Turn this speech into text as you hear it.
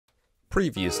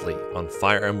Previously on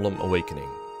Fire Emblem Awakening.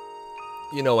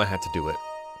 You know I had to do it.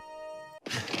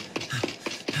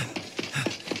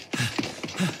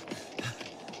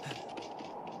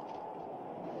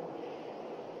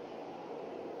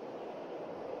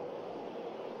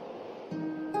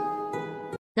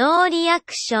 No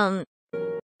reaction.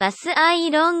 Bass I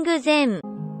long them.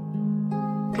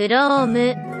 Chrome.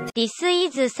 This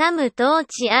is some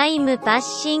torch I'm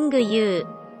passing you.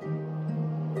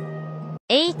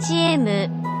 HM.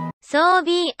 So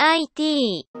be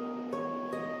IT.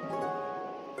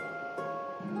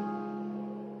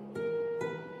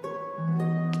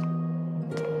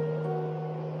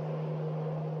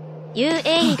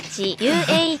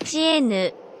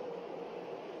 UHN.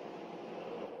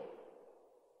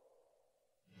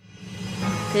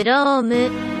 Chrome.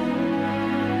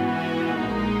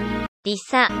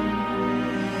 Lisa.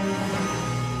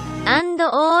 And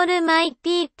all my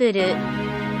people.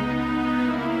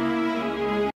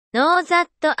 Know that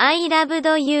I loved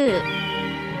you.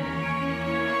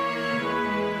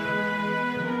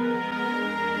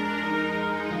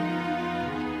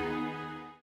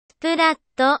 Splat.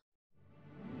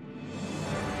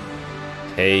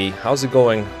 Hey, how's it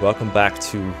going? Welcome back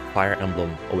to Fire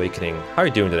Emblem Awakening. How are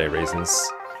you doing today, Raisins?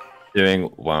 Doing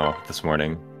well this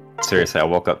morning. Seriously, I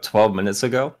woke up 12 minutes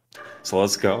ago, so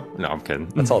let's go. No, I'm kidding.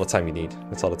 That's all the time you need.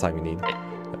 That's all the time you need.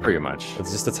 Pretty much.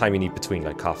 It's just the time you need between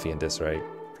like coffee and this, right?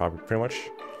 Probably pretty much.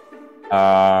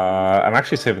 I'm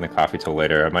actually saving the coffee till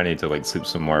later. I might need to like sleep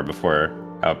some more before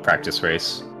practice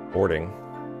race. Hoarding.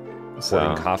 So,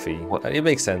 Hoarding coffee. It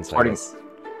makes sense. Hoarding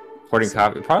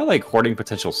coffee. Probably like hoarding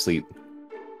potential sleep.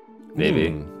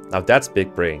 Maybe. Now that's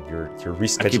big brain. You're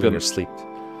rescheduling your sleep.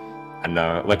 And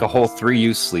like a whole 3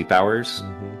 use sleep hours.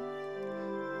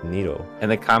 Neato.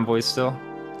 And the convoy still.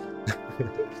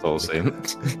 Still the same.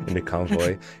 In the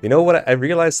convoy. You know what? I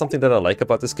realized something that I like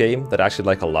about this game that I actually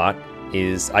like a lot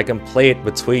is I can play it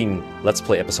between Let's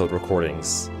Play episode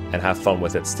recordings and have fun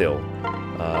with it still.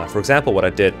 For example, what I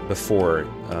did before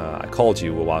I called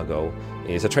you a while ago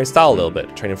is I trained style a little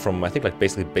bit, training from I think like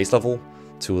basically base level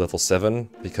to level 7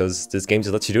 because this game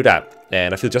just lets you do that,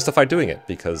 and I feel justified doing it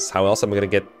because how else am I gonna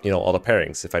get all the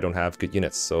pairings if I don't have good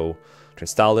units? So train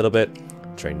style a little bit,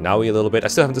 train Naui a little bit. I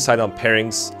still haven't decided on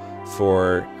pairings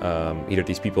for either of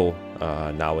these people,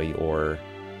 Naui or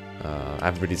I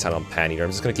haven't really decided on Pan either. I'm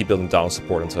just gonna keep building down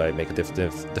support until I make a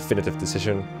definitive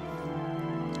decision.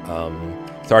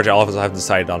 Tharja Alphas, I haven't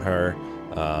decided on her.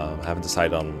 I haven't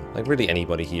decided on like really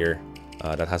anybody here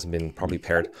that hasn't been probably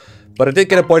paired. But I did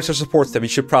get a bunch of supports that we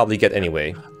should probably get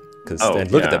anyway. Because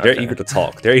look at them, they're eager to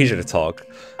talk. They're eager to talk.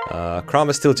 Krom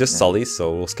is still just Sully,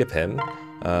 so we'll skip him.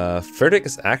 Frederick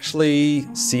is actually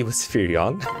C with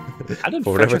Virion. How did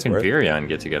Frederick and Virion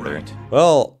get together?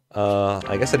 Well,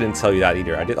 I guess I didn't tell you that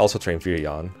either. I did also train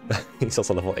Virion. He's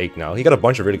also level 8 now. He got a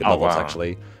bunch of really good levels,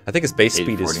 actually. I think his base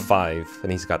speed is 5,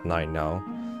 and he's got 9 now.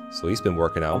 So he's been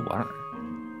working out. Oh, wow.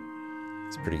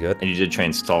 It's pretty good. And you did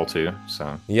train Stall too,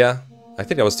 so... Yeah. I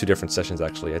think that was 2 different sessions,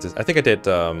 actually. I think I did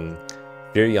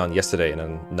Virion yesterday, and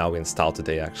then now we installed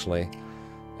today, actually.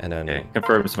 And then... Okay,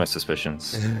 confirms my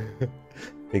suspicions.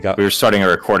 we were starting a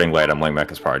recording late. I'm like,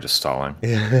 Mekkah's probably just stalling.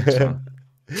 So.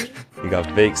 We got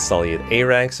Vig, Sully at A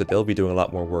rank, so they'll be doing a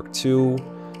lot more work too.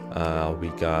 We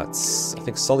got... I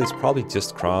think Sully's probably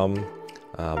just Krom.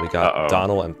 We got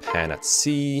Donald and Pan at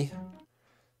C.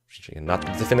 Not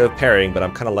the definitive pairing, but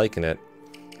I'm kind of liking it.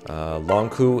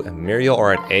 Longku and Muriel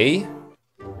are at A.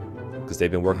 Because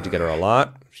they've been working together a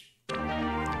lot.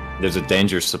 There's a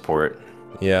danger support.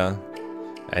 Yeah.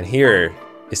 And here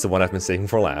is the one I've been saving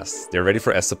for last. They're ready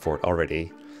for S support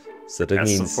already. So that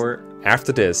means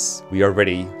after this, we are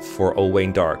ready for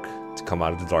Owain Dark to come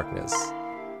out of the darkness.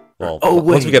 Well,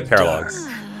 once we get Paralogs.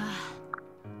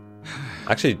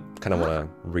 I actually kind of want to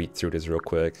read through this real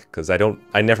quick, because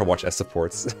I never watch S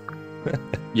supports.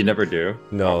 You never do?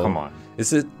 No. Oh, come on.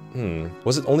 Is it,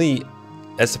 was it only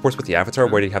S supports with the Avatar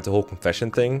where they have the whole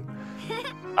confession thing?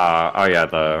 Oh yeah,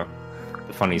 the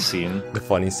funny scene. The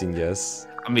funny scene, yes.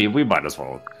 I mean, we might as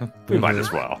well. We might as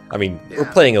well. I mean, we're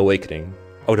playing Awakening.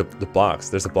 Oh, the box.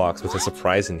 There's a box with a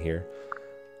surprise in here.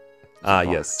 Ah,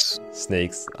 yes.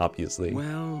 Snakes, obviously.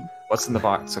 Well, what's in the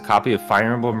box? A copy of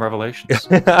Fire Emblem Revelations.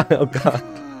 Oh god.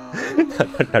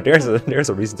 Now there's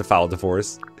a reason to file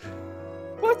divorce.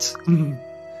 What?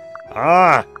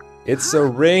 Ah! It's a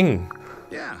ring!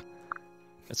 Yeah.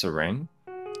 It's a ring?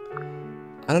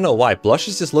 I don't know why.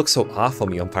 Blushes just look so off on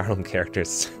me on Fire Emblem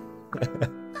characters.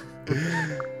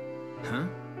 Huh?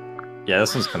 Yeah,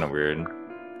 this one's kind of weird.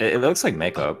 It looks like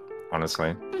makeup,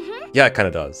 honestly. Yeah, it kind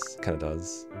of does. Kind of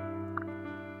does.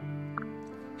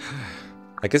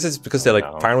 I guess it's because they're like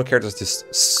No. Fire Emblem characters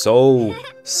just so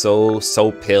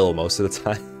pale most of the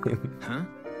time. Huh?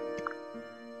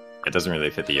 It doesn't really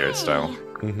fit the art style.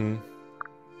 Mm-hmm.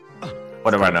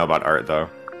 What do I know about art though?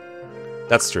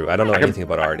 That's true. I don't know I can- anything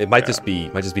about art. It might just be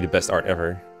the best art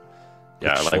ever.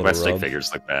 Yeah, Good like my shoulder stick rub.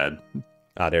 figures look bad.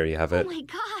 Ah, there you have Oh it. my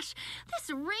gosh, this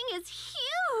ring is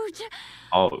huge.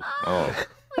 Oh.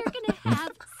 We're gonna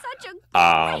have such a great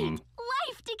Um.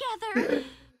 life together.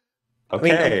 I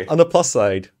mean, Okay. on the plus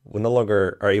side, we no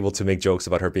longer are able to make jokes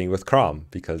about her being with Crom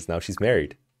because now she's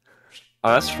married.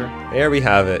 Oh, that's true. There we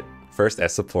have it. First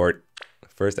S support.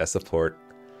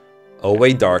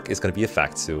 Away Dark is going to be a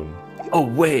fact soon. Oh,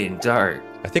 way in dark.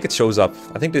 I think it shows up.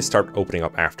 I think they start opening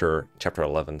up after chapter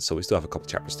 11, so we still have a couple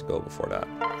chapters to go before that.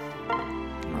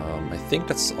 I think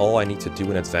that's all I need to do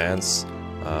in advance.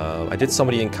 I did so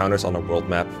many encounters on the world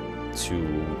map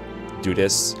to do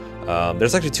this.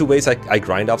 There's actually two ways I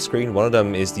grind off screen. One of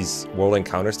them is these world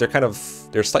encounters.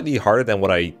 They're slightly harder than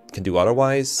what I can do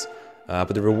otherwise. But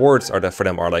the rewards for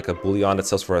them are like a bullion that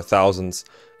sells for 1,000,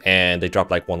 and they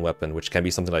drop like one weapon, which can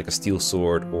be something like a steel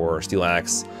sword or steel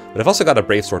axe. But I've also got a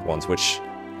brave sword ones, which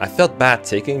I felt bad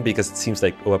taking because it seems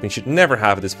like a weapon you should never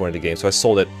have at this point in the game. So I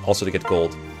sold it also to get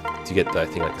gold, to get I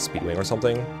think like a speedwing or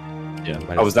something. Yeah.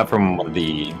 Might Oh, was that from one of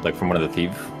the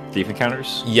thief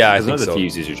encounters? Yeah, I Because none think of the so.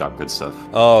 thieves usually drop good stuff.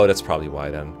 Oh, that's probably why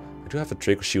then. I do have a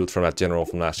Draco shield from that general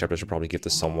from last chapter. I should probably give to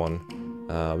someone.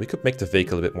 We could make the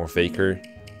vehicle a bit more vaker.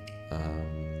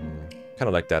 Kind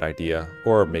of like that idea.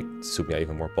 Or make Sumia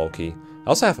even more bulky. I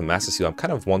also have a Master Seal. I'm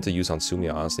kind of one to use on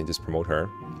Sumia, honestly, just promote her.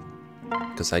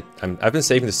 Because I've been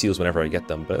saving the seals whenever I get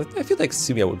them, but I feel like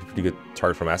Sumia would be a pretty good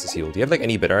target for Master Seal. Do you have like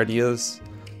any better ideas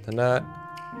than that?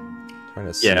 Trying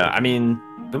to see. Yeah, I mean,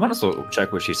 we might as well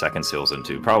check what she second seals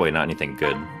into. Probably not anything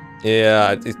good.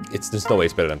 Yeah, there's no way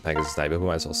it's better than Pegasus Knight, but we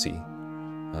might as well see.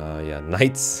 Yeah,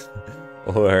 Knights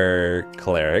or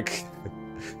Cleric.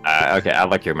 Okay, I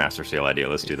like your Master Seal idea.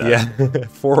 Let's do that. Yeah,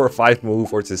 4 or 5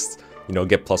 move, or just, you know,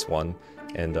 get +1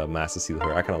 and Master Seal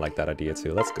her. I kind of like that idea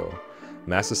too. Let's go.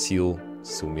 Master Seal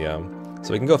Sumia.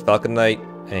 So we can go Falcon Knight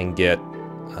and get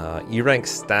E-rank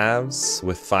stabs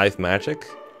with 5 magic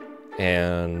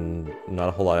and not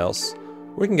a whole lot else.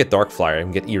 Or we can get Dark Flyer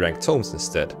and get E-rank tomes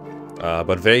instead.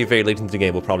 But very, very late into the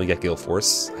game, we'll probably get Gale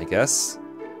Force, I guess.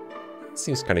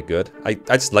 Seems kind of good. I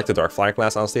just like the Dark Flyer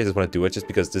class, honestly. I just want to do it just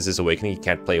because this is Awakening. You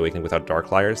can't play Awakening without Dark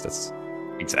Flyers. That's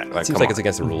Exactly. It seems like it's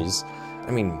against the rules.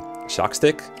 I mean, Shock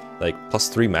Stick, like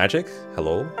 +3 magic?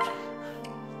 Hello?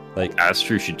 Like, That's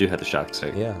true. She do have the shock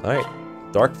stick. yeah, alright.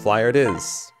 Dark Flyer it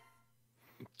is.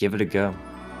 Give it a go.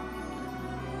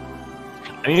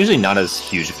 I'm usually not as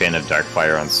huge a fan of Dark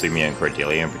Fire on Sumia and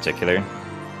Cordelia in particular.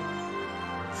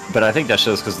 But I think that's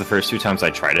just because the first 2 times I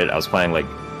tried it, I was playing like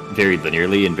very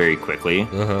linearly and very quickly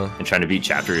and trying to beat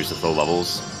chapters at low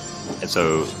levels. And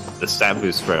so the stat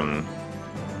boost from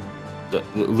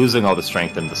losing all the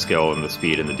strength and the skill and the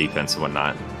speed and the defense and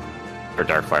whatnot for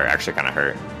Dark Fire actually kind of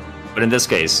hurt. But in this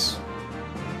case,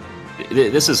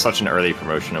 this is such an early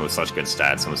promotion and with such good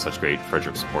stats and with such great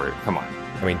Frederick support. Come on.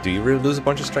 I mean, do you really lose a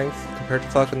bunch of strength compared to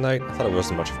Falcon Knight? I thought it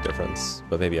wasn't much of a difference,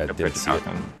 but maybe I didn't see it.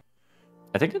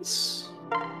 I think it's...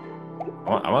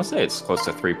 I want to say it's close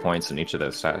to 3 points in each of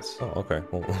those stats. Oh, okay.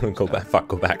 Well, go back. Fuck,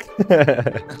 go back.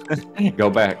 Go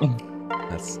back.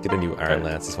 Let's get a new Iron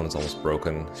Lance. This one is almost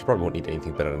broken. She probably won't need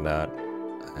anything better than that.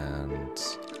 And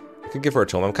I could give her a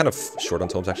tome. I'm kind of short on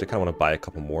tomes, actually. I kind of want to buy a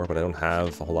couple more, but I don't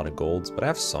have a whole lot of golds. But I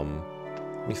have some.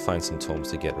 Let me find some tomes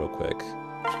to get real quick.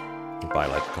 Buy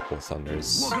like a couple of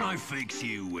Thunders. What can I fix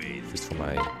you with? Just for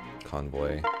my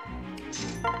convoy.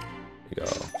 Here we go.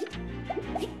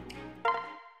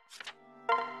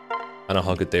 I don't know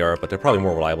how good they are, but they're probably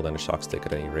more reliable than a Shock Stick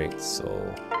at any rate, so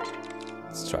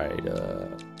let's try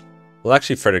to... Well,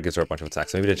 actually, Frederick gives her a bunch of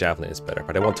attacks, so maybe the Javelin is better,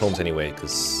 but I want tomes anyway,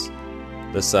 because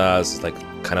this is like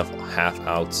kind of half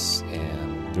outs,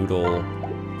 and Noodle,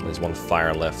 there's 1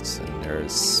 fire left, and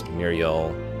there's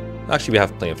Muriel. Actually, we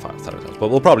have plenty of Thunder tomes, but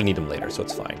we'll probably need them later, so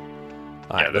it's fine.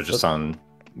 Yeah, they're just on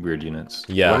weird units.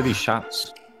 Yeah. What are these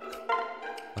shops?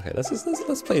 Okay,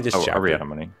 let's play this Oh, chapter. are we out of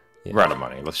money? Yeah. We're out of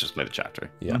money. Let's just play the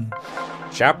chapter. Yeah.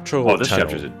 Chapter Oh, this Tunnel.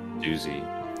 chapter's a doozy.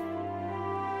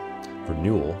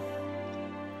 Renewal.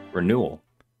 Renewal.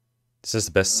 This is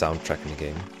the best soundtrack in the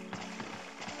game.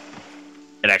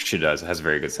 It actually does. It has a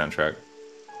very good soundtrack.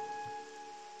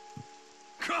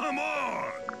 Come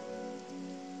on!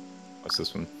 What's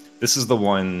this one? This is the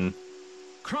one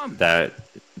Crumb. that,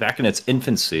 back in its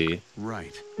infancy,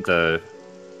 Right. the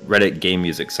Reddit game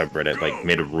music subreddit like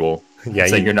made a rule Yeah,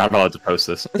 saying you're not allowed to post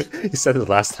this. He said it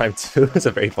last time too. It's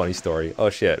a very funny story.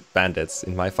 Oh shit, bandits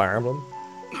in my Fire Emblem?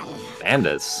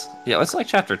 Bandits. Yeah, it's like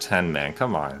chapter 10, man.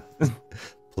 Come on.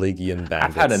 Plagian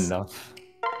bandits. I've had enough.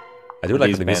 I do like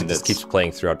These the music just bandits. keeps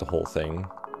playing throughout the whole thing.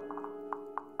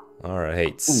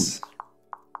 Alright. This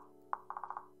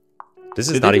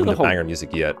is Did not they do even the the whole- banger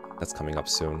music yet. That's coming up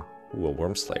soon. Ooh, a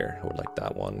Worm Slayer. I would like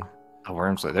that one. A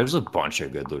Wormslayer. There's a bunch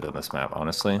of good loot on this map,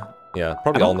 honestly. Yeah,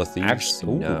 probably I all in don't the thieves.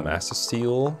 actually Ooh, know. Master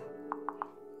Steel.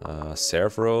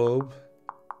 Seraph Robe.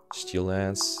 Steel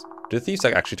Lance. Do the thieves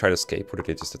like actually try to escape, or do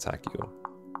they just attack you?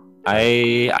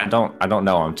 I don't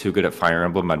know. I'm too good at Fire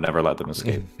Emblem. I'd never let them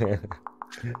escape.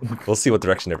 We'll see what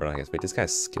direction everyone gets. Wait, this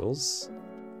guy's skills?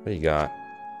 What do you got?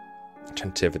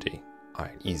 Attentivity.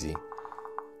 Alright, easy.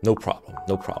 No problem,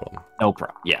 no problem. No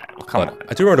problem. Yeah, come on.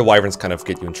 I do remember the Wyverns kind of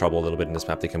get you in trouble a little bit in this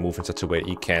map. They can move in such a way that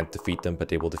you can't defeat them, but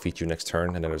they will defeat you next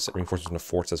turn. And then there's reinforcements from the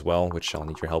forts as well, which I'll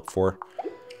need your help for.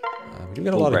 We do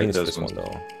get a lot of units for this one,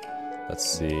 though. Let's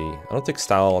see. I don't think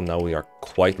Style, no, we are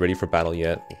quite ready for battle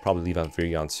yet. We'll probably leave out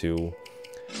Virion too.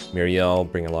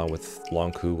 Miriel, bring along with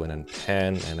Longku, and then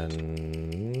Pan, and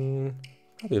then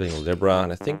probably leaving Libra.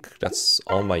 And I think that's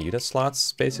all my unit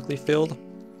slots basically filled.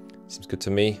 Seems good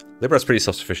to me. Libra's pretty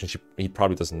self-sufficient. He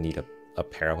probably doesn't need a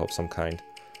pair of some kind.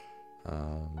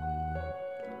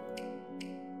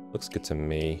 Looks good to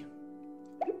me.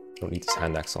 Don't need this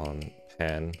hand axe on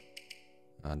Pan.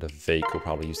 The Vake will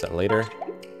probably use that later.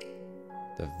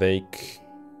 The Vake.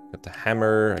 Got the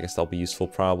hammer. I guess that'll be useful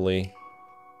probably.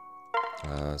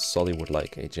 Sully would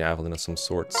like a javelin of some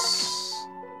sorts.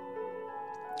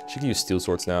 She could use steel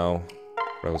swords now.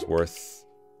 For what it was worth.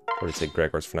 Or to take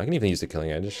Gregor's for now. I can even use the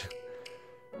Killing Edge.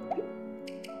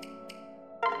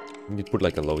 You need to put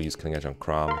like a low use Killing Edge on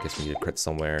Crom in case we need a crit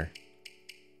somewhere.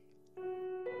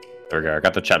 There we go. I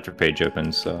got the chapter page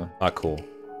open, so Ah, cool.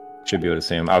 should be able to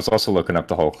see them. I was also looking up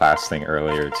the whole class thing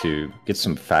earlier to get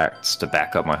some facts to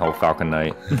back up my whole Falcon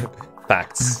Knight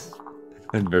Facts.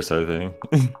 adversary thing.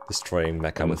 Destroying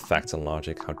Mekkah with facts and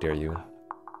logic. How dare you?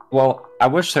 Well, I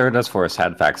wish Sarah Forest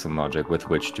had facts and logic with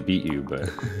which to beat you, but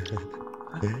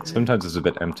sometimes it's a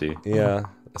bit empty. Yeah,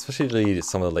 especially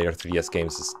some of the later 3DS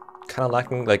games is kind of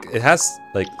lacking. Like, it has,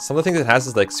 like, some of the things it has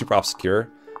is, like, super obscure,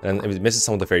 and it misses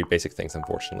some of the very basic things,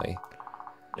 unfortunately.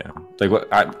 Yeah, like what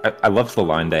I loved the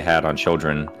line they had on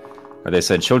Children, where they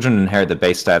said children inherit the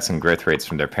base stats and growth rates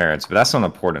from their parents, but that's not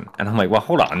important. And I'm like, well,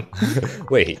 hold on.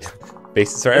 Wait,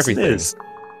 bases are Yes, everything. It is.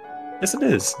 Yes, it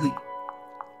is.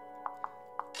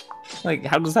 Like,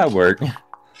 how does that work?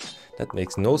 That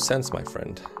makes no sense, my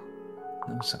friend.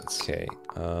 No sense. Okay,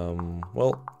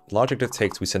 well, logic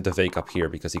dictates we send the Vake up here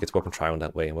because he gets Weapon Triangle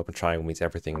that way, and Weapon Triangle means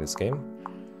everything in this game.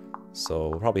 So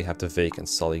we'll probably have the Vake and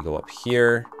Sully go up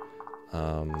here.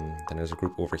 Then there's a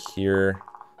group over here.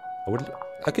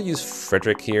 I could use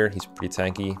Frederick here. He's pretty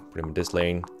tanky. Put him in this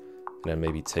lane, and then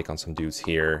maybe take on some dudes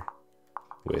here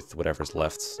with whatever's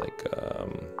left, like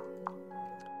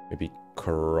maybe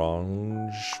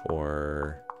Karanj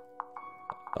or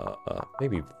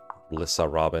maybe Lissa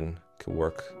Robin could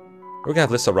work. We're gonna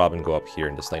have Lissa Robin go up here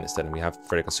in this lane instead, and we have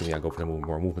Frederick and Sumia go for the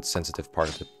more movement-sensitive part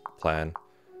of the plan.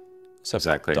 So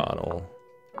Exactly. Donald.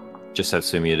 Just have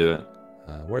Sumia do it.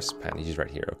 Where's Pan? He's right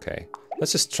here. Okay,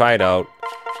 let's just try it out.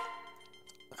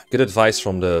 Good advice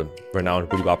from the renowned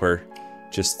Booty Bopper.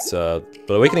 Just, but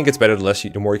Awakening gets better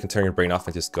the more you can turn your brain off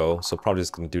and just go. So probably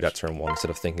just gonna do that turn 1 instead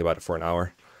of thinking about it for an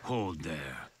hour. Hold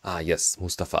there. Ah, yes,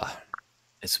 Mustafa.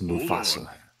 It's Mufasa.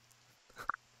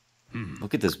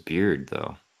 Look at this beard,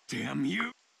 though. Damn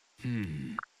you.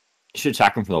 You should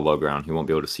attack him from the low ground. He won't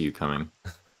be able to see you coming.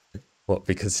 Well,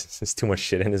 because there's too much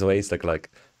shit in his way. It's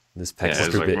like this pecs Yeah, is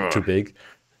it's like, ugh. too big.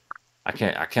 I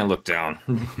can't look down.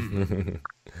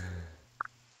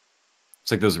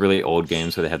 It's like those really old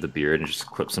games where they have the beard and just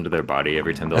clips into their body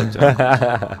every time they look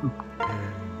down.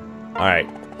 Alright,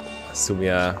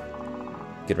 Sumia,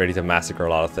 get ready to massacre a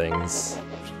lot of things.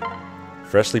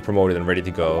 Freshly promoted and ready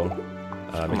to go.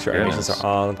 Make sure animations are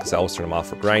on, because I always turn them off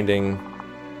for grinding.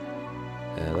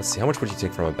 Let's see, how much would you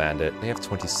take from a bandit? They have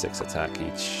 26 attack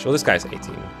each. Oh, this guy's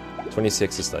 18.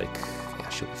 26 is like, yeah,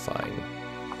 she'll be fine.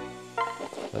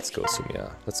 Let's go,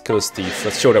 Sumia. Let's kill a thief.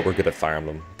 Let's show that we're good at Fire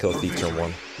Emblem. Kill a thief turn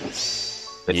 1.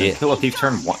 Yeah. Kill a thief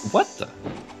turn 1. What the?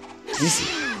 Easy.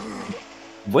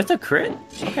 With a crit?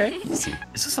 Okay. Easy.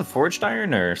 Is this a forged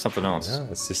iron or something else? Yeah,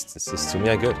 it's just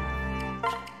Sumia good.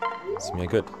 Sumia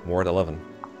good. More at 11.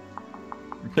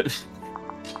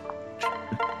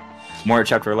 More at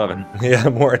chapter 11. Yeah,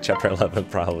 more at chapter 11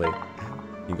 probably.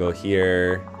 You go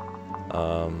here.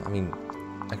 I mean,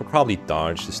 I could probably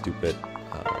dodge the stupid.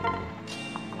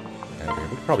 We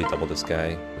could probably double this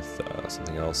guy with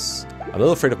something else. I'm a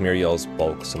little afraid of Muriel's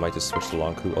bulk, so I might just switch to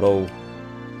Longku. Although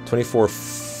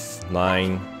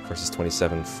 24-9 versus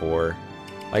 27-4.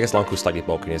 I guess Lonku's slightly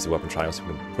bulky and has the weapon triangle, so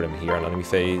we can put him here on enemy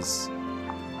phase.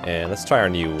 And let's try our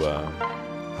new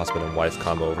husband and wife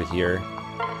combo over here.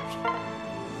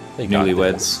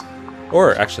 Newlyweds.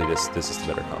 Or actually, this is the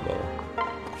better combo.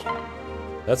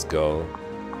 Let's go.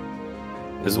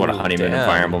 This is what a honeymoon in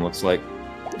Fire Emblem looks like.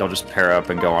 They'll just pair up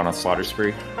and go on a slaughter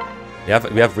spree. We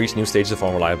have reached new stages of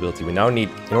farm reliability. We now need,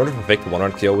 in order to perfect the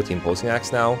one-run kill with the imposing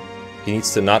axe now, he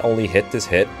needs to not only hit this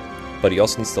hit, but he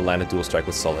also needs to land a dual strike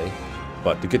with Sully.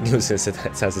 But the good news is it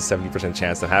has a 70%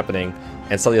 chance of happening,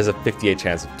 and Sully has a 58%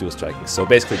 chance of dual striking. So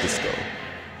basically, just go.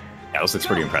 Yeah, this looks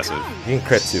pretty impressive. You can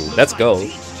crit too. Let's go.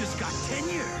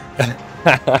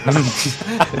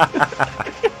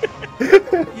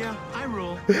 Yeah, I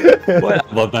roll. What?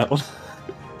 I love that one.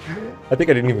 I think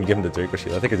I didn't even give him the Draco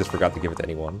Shield. I think I just forgot to give it to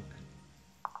anyone.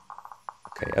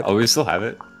 Okay. Oh, we still have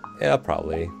it? Yeah,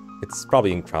 probably. It's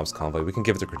probably in Crom's Convoy. We can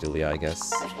give it to Cordelia, I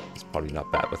guess. He's probably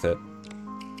not bad with it.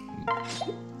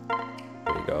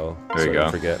 There you go. There you go.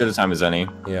 Forget. Good a time as any.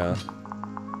 Yeah.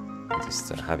 Just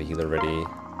have a healer ready.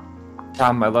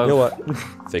 Tom, my love. You know what?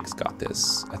 Vig's got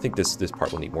this. I think this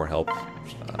part will need more help.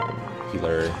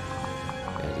 Healer.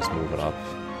 And just moving up.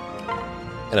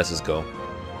 And let's just go.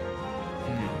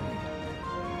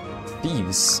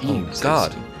 Thieves? Oh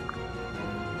god.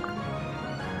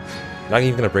 Not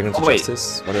even gonna bring them to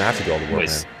justice? Why do I have to do all the work,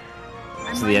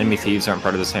 man? So the enemy thieves aren't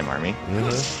part of the same army?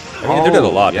 Mm-hmm. I mean, they're doing a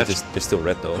lot, yes. They're still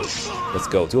red though. Let's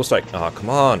go. Dual strike. Ah, come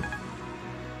on.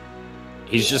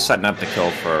 He's just setting up the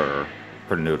kill for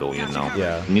Noodle, you know?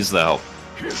 Yeah. He needs the help.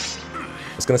 I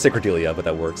was gonna say Cordelia, but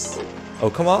that works. Oh,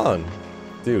 come on.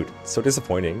 Dude, so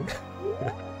disappointing.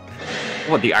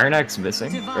 What, the Iron Axe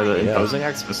missing? Or the Imposing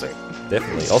Axe missing?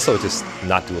 Definitely. Also, just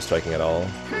not dual striking at all.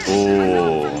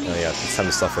 Oh. Oh yeah, it's time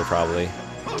to suffer, probably.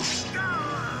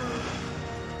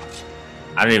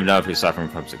 I don't even know if he's suffering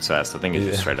from success. I think he's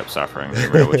just straight up suffering. To be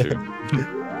real with you.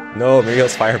 No,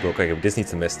 Muriel's fire broke. Like, it just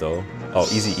needs to miss, though. Oh,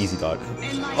 easy dodge.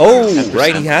 Oh,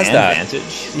 right, he has that.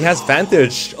 Vantage. He has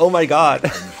Vantage. Oh my god.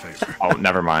 Oh,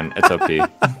 never mind. It's OP.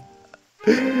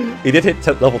 He did hit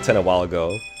level 10 a while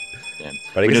ago. Yeah.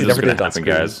 But I guess he never did it on happen, screen.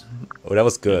 guys. Oh, that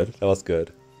was good. That was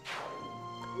good.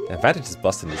 Yeah, Vantage is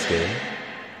busted in this game.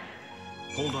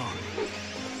 Hold on.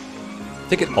 I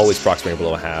think it always procs range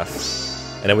below a half.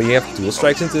 And then when you have dual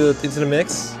strikes into the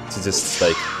mix, it's just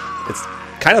like, it's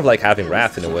kind of like having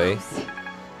Wrath in a way.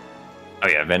 Oh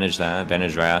yeah, Vantage that,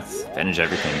 Vantage Wrath, Vantage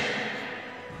everything.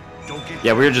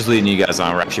 Yeah, we were just leading you guys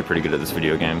on. We're actually pretty good at this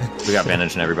video game. We got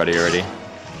Vantage and everybody already.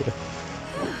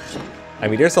 I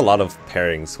mean, there's a lot of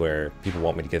pairings where people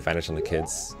want me to get Vantage on the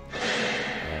kids.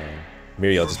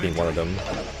 Muriel just being one of them.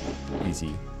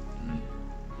 Easy.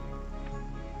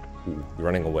 Ooh, you're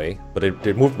running away. But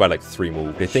they moved by like 3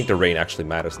 moves. They think the rain actually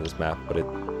matters in this map, but it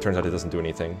turns out it doesn't do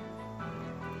anything.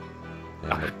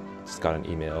 And I just got an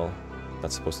email.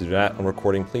 Not supposed to do that on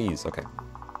recording, please. Okay.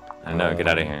 I know, get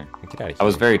out of here. Get out of here. I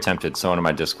was very tempted. Someone in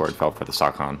my Discord fell for the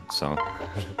Sakhan, so...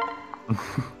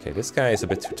 Okay, this guy is a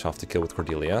bit too tough to kill with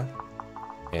Cordelia.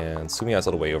 And Sumiya's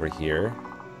all the way over here.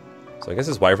 So I guess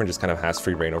his Wyvern just kind of has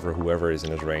free reign over whoever is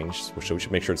in his range. So we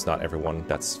should make sure it's not everyone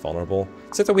that's vulnerable.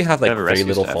 Except that we have like very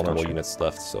little vulnerable units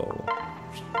left, so...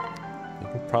 You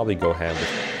can probably go hand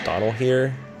with Donald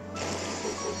here.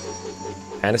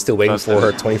 Hannah's still waiting for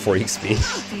her 24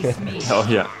 XP. Oh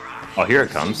yeah. Oh, here it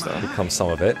comes, though. Here comes some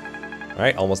of it.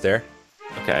 Alright, almost there.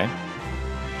 Okay.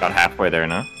 About halfway there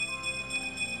now.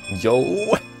 Yo!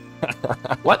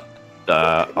 What?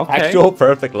 Okay. Actual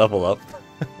perfect level up.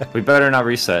 We better not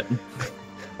reset.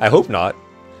 I hope not.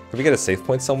 Can we get a save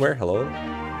point somewhere? Hello?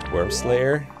 Worm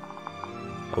Slayer?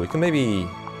 Oh, we can maybe...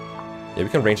 Yeah, we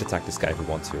can range attack this guy if we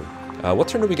want to. What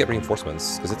turn do we get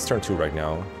reinforcements? Because it's turn 2 right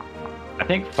now. I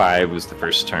think 5 was the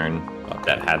first turn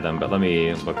that had them, but let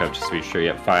me look up just to be sure.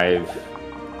 Yeah, 5...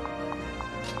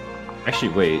 Actually,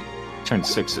 wait. Turn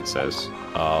 6, it says.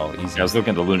 Oh, easy. Yeah, I was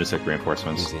looking at the Lunatic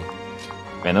reinforcements. Easy.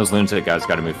 Man, those Lunatic guys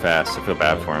gotta move fast. I feel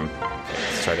bad for him. Okay,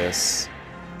 let's try this.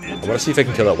 I want to see if I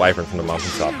can kill that Wyvern from the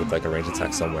mountaintop with like a range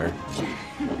attack somewhere.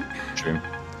 True.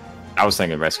 I was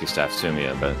thinking Rescue Staff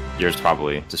Sumia, but yours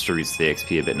probably distributes the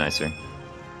XP a bit nicer.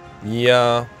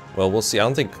 Yeah, well, we'll see. I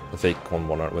don't think the fake one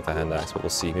won out with a hand axe, but we'll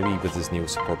see. Maybe with his new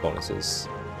support bonuses.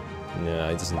 Yeah,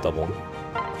 it doesn't double.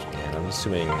 And I'm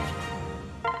assuming...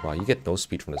 Wow, you get no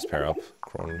speed from this pair up.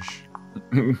 Crunch.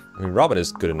 I mean, Robin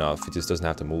is good enough. He just doesn't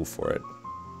have to move for it.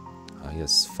 He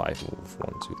has 5 move.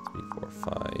 1, 2, 3, 4,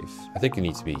 5. I think you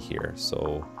need to be here.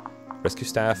 So, Rescue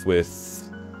Staff with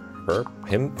her,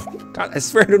 him. God, I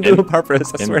swear I'm doing it on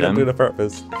purpose. I swear I'm doing it on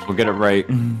purpose. We'll get it right.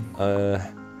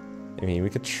 I mean, we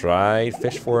could try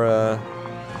fish for a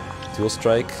dual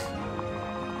strike,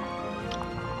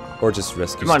 or just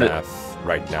Rescue Staff.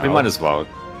 right now. We might as well.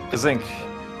 Because I think...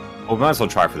 Well, we might as well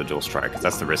try for the dual strike, because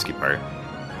that's the risky part.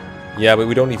 Yeah, but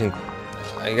we don't even...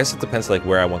 I guess it depends like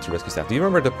where I want to rescue staff. Do you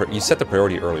remember you set the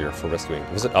priority earlier for rescuing?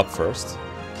 Was it up first?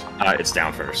 It's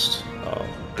down first. Oh.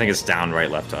 I think it's down, right,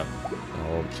 left, up.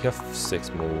 Oh, you have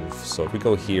 6 move. So if we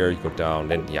go here, you go down,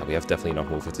 then yeah, we have definitely enough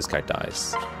move if this guy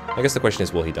dies. I guess the question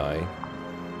is, will he die?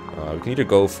 We can either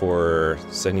go for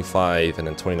 75 and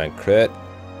then 29 crit,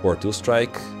 or dual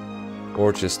strike,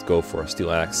 or just go for a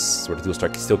steel axe, where the dual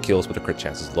strike still kills, but the crit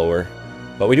chance is lower.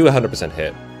 But we do 100%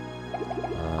 hit.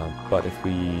 But if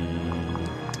we...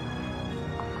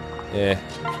 There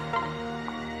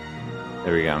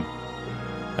we go.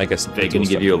 I guess they're going to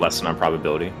give you a lesson on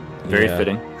probability. Very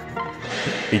fitting.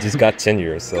 He just got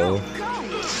tenure, so...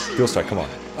 Dual strike, come on.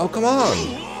 Oh, come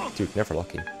on! Dude, never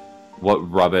lucky. What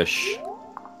rubbish.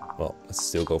 Well, let's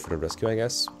still go for the rescue, I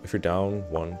guess. If you're down,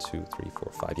 1, 2, 3,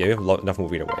 4, 5. Yeah, you have enough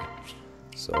move either way.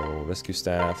 So, rescue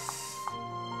staff.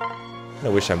 I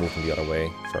wish I moved him the other way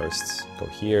first. Go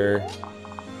here.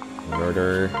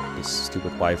 Murder this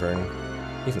stupid wyvern.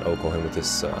 Even Oko him with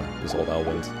this this old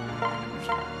Elwind.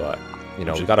 But, you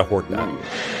know, we gotta hoard that.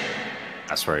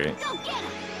 That's right.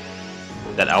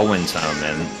 That Elwind tome,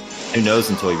 man. Who knows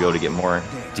until you be able to get more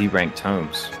D-ranked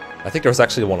tomes. I think there was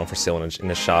actually one on for sale in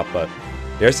the shop, but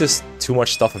there's just too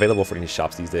much stuff available for these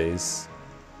shops these days.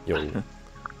 Yo.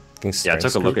 Yeah, I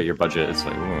took a look at your budget. It's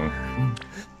like, ooh.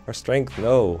 Our strength,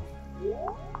 no.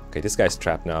 Okay, this guy's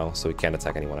trapped now, so he can't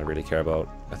attack anyone I really care about.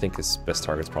 I think his best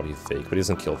target's probably Fake, but he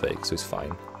doesn't kill Fake, so he's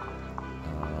fine.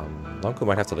 Lonko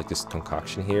might have to like this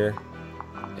concoction here,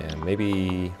 and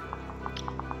maybe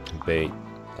bait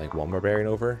like one barbarian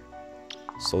over.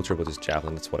 Soldier with his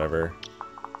javelin, it's whatever.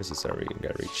 This is where we can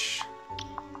get reach.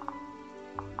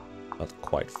 Not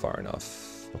quite far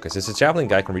enough. Okay, so this javelin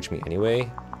guy can reach me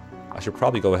anyway. I should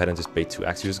probably go ahead and just bait 2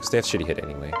 axe users because they have shitty hit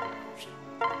anyway.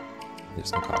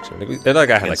 There's concoction. The other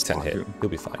guy had like 10 hit. He'll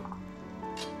be fine.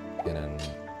 And then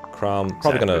Crom,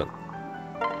 probably gonna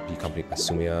be accompanied by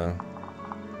Sumia.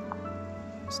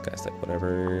 This guy's like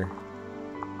whatever.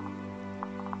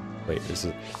 Wait, there's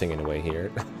a thing in the way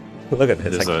here. Look at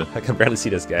this. I can barely see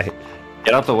this guy.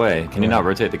 Get out the way. Can you not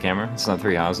rotate the camera? It's not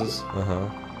 3 houses. I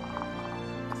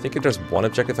think if there's one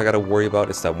objective I gotta worry about,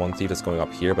 it's that one thief that's going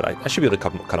up here, but I should be able to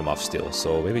cut him off still.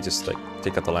 So maybe just like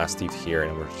take out the last thief here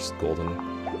and we're just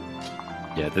golden.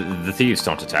 Yeah, the thieves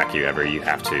don't attack you ever. You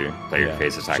have to let your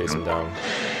phase attack chase them. Him down.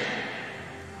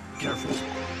 Careful.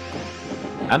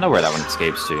 I know where that one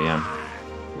escapes to, yeah.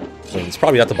 I mean, it's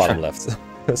probably at the bottom left,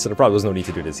 so there probably was no need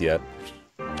to do this yet.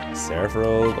 Seraph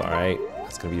Robe, alright.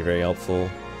 That's gonna be very helpful.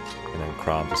 And then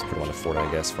Crom, just put him on the fort,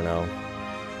 I guess, for now.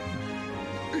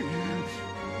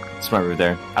 Smart move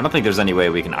there. I don't think there's any way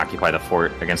we can occupy the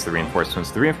fort against the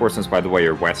reinforcements. The reinforcements, by the way,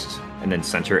 are west, and then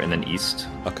center, and then east.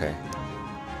 Okay.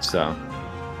 So...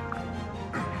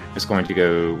 it's going to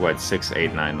go, what, 6,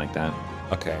 8, 9, like that.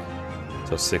 Okay.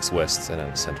 So 6 west, and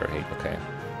then center 8, okay.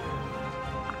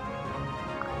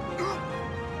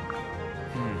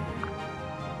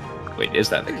 Wait, is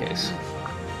that the case?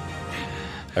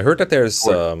 I heard that there's,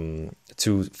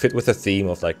 to fit with the theme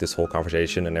of like this whole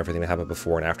conversation and everything that happened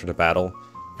before and after the battle,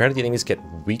 apparently the enemies get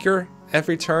weaker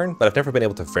every turn, but I've never been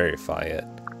able to verify it.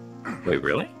 Wait,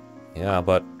 really? Yeah,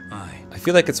 but I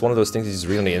feel like it's one of those things you just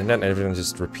read on the internet and everyone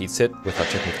just repeats it without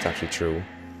checking if it's actually true.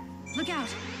 Look out.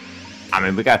 I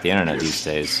mean, we got the internet these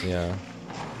days. Yeah.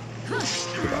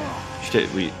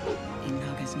 Shit, we... In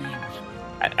Naga's name.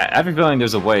 I have a feeling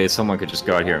there's a way someone could just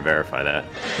go out here and verify that.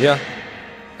 Yeah.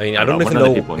 I mean, I don't even one of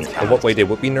know the people in your in what way they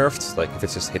would be nerfed. Like, if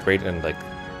it's just hit rate and, like...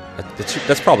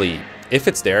 That's probably... If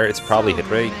it's there, it's probably hit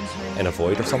rate and a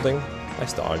void or something.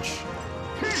 Nice dodge.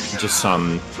 Just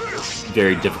some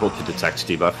very difficult to detect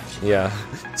debuff. Yeah.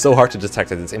 So hard to detect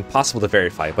that it's impossible to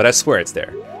verify, but I swear it's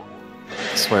there.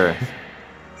 I swear.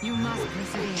 You must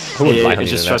persevere. Who would lie on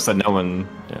It's the just internet? trust that no one...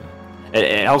 Yeah.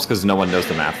 It helps because no one knows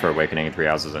the math for Awakening in 3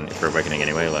 houses and for Awakening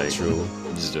anyway, like... True.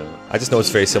 Just do it. I just know it's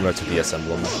very similar to BS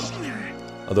Emblem.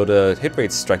 Although the hit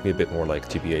rates strike me a bit more like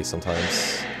GBA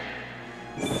sometimes.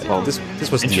 Well, This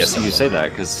was DS interesting Emblem. you say that,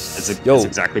 because it's Yo,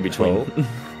 exactly between... bro.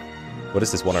 What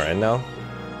is this, 1RN now?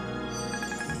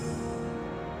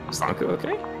 Is Lanko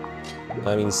okay?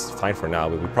 I mean, it's fine for now,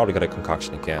 but we probably got a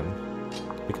concoction again.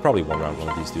 We could probably one-round one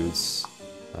of these dudes.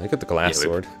 You got the glass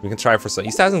sword. We can try for some...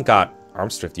 He hasn't got arm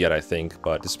strift yet, I think,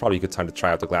 but this is probably a good time to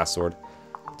try out the glass sword.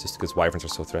 Just because wyverns are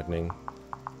so threatening.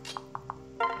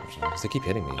 They keep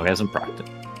hitting me. Oh, he hasn't procced it.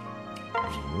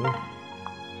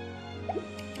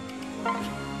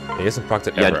 He hasn't procced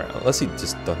it ever, unless he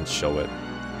just doesn't show it.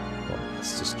 Well,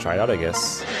 let's just try it out, I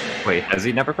guess. Wait, has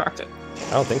he never procced it?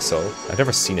 I don't think so. I've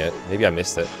never seen it. Maybe I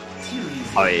missed it.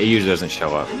 Oh, it usually doesn't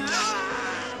show up.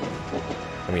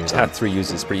 I mean, have 3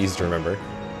 uses, pretty easy to remember.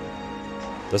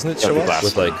 Doesn't it show up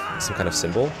with like some kind of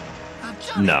symbol?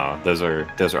 No, those are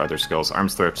other skills.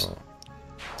 Arms thrips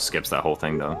skips that whole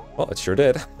thing though. Well, it sure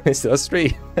did. It still has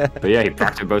 3. But yeah, he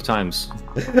procced it both times.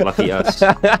 Lucky us.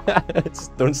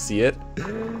 Just don't see it.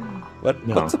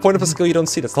 What's the point of a skill you don't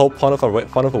see? That's the whole fun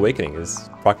of Awakening, is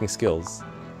proccing skills.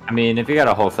 I mean, if you got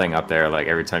a whole thing up there, like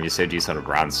every time you say use on a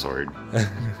bronze sword.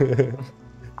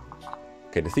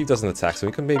 Okay, the thief doesn't attack, so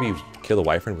we can maybe kill the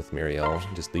wyvern with Muriel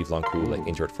and just leave Lonku like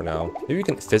injured for now. Maybe we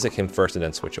can physic him first and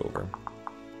then switch over.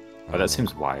 Oh, that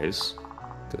seems wise.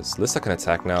 Because Lissa can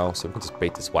attack now, so we can just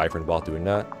bait this wyvern while doing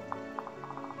that.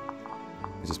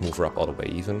 We just move her up all the way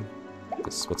even.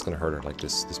 Because what's gonna hurt her? Like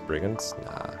this brigand?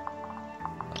 Nah.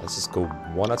 Let's just go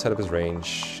 1 outside of his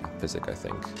range. Physic, I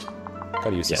think.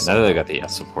 Gotta use this. Yeah, now that I got the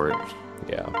S support.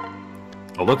 Yeah.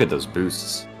 Oh, look at those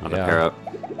boosts on the pair up.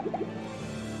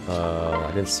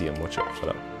 I didn't see him. Watch out. Shut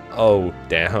up. Oh,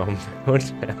 damn. Oh,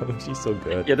 damn. She's so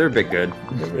good. Yeah, they're a bit good.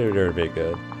 They're a bit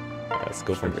good. Let's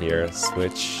go from here.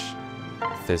 Switch.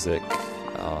 Physic.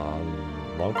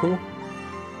 Lonku?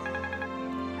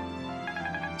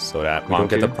 So that we don't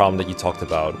get the problem that you talked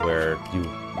about, where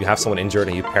you have someone injured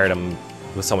and you pair them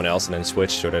with someone else and then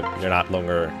switch so that they're no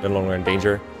longer in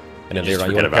danger. And then later on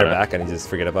you want to pair back and you just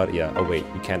forget about it. Yeah. Oh wait,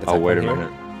 you can't attack. Oh wait a here.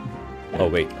 minute. Oh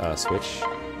wait, switch.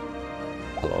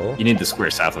 Hello? You need the square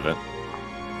south of it.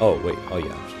 Oh wait, oh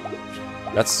yeah.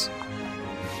 It's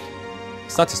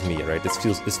not just me, right? This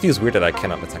feels weird that I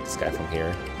cannot attack this guy from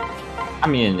here. I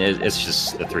mean, it's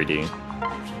just a 3D.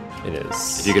 It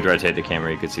is. If you could rotate the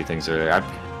camera, you could see things earlier.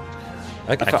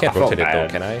 I can't rotate it though,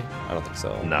 can I? I don't think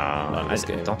so. No, Not in this I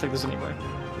game. don't think there's any way.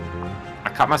 I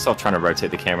caught myself trying to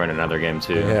rotate the camera in another game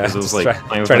too. Yeah, it was like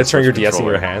trying to turn your DS in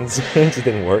your hands. It just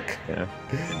didn't work. Yeah.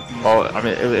 Well, I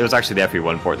mean, it was actually the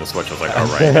FE1 port in the Switch. I was like, all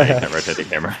right, now you can't rotate the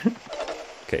camera.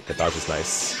 Okay, the dodge is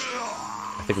nice.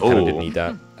 I think we kind of did need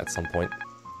that at some point.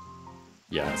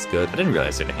 Yeah, that's good. I didn't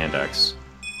realize they had a hand axe.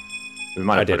 We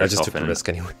might have I just took the risk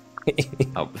anyway.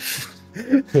 Oh.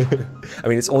 I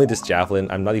mean, it's only this javelin.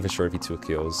 I'm not even sure if he 2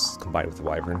 kills combined with the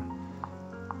wyvern.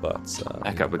 But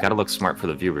Mekkah, we gotta look smart for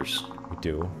the viewers. We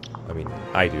do. I mean,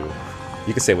 I do.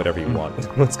 You can say whatever you want.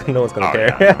 No one's gonna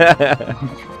care. Yeah.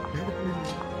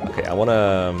 Okay, I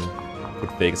wanna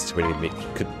put Vegas to where he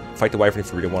could fight the wyvern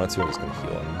if we really wanted to. I'm just gonna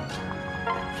heal him.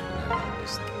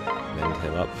 Just mend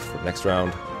him up for next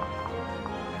round.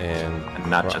 And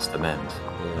not just the mend.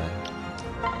 Yeah.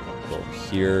 Go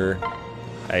here.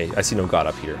 I see no god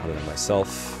up here other than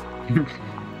myself.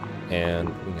 And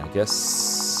I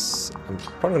guess I'm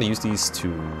probably gonna use these to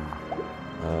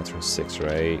turn 6,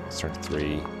 right? It's turn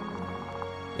 3.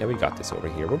 Yeah, we got this over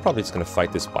here. We're probably just gonna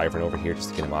fight this wyvern over here just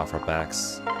to get him off our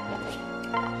backs.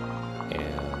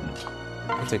 And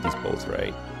I'll take these both,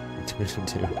 right?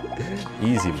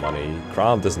 Easy money.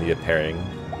 Crom doesn't need a pairing.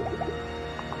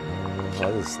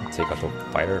 I'll just take out the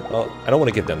fighter. Oh, I don't want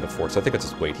to give them the fort, so I think I'll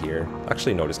just wait here.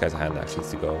 Actually, no, this guy's hand actually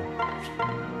needs to go.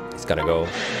 He's gotta go.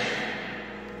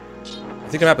 I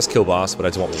think the map is kill boss, but I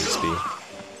just want release speed.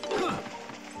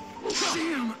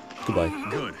 Goodbye.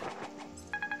 Good.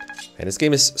 And this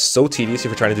game is so tedious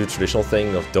if you're trying to do the traditional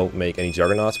thing of don't make any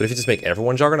juggernauts, but if you just make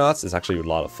everyone juggernauts, it's actually a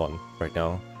lot of fun right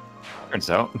now. Turns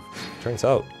out. Turns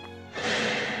out.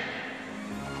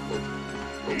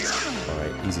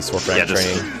 Alright, easy sword rank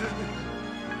training.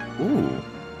 Ooh.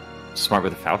 Smart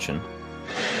with a falchion.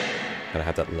 Gotta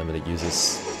have that limited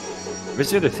uses. Where's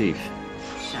the other thief?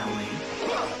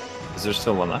 Is there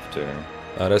still one left, or?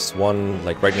 There's one,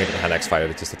 like, right near the hand axe fighter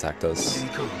that just attacked us.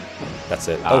 That's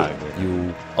it.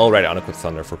 Oh, right, unequipped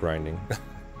thunder for grinding.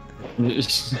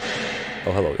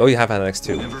 Oh, hello. Oh, you have hand axe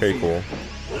too. Very cool.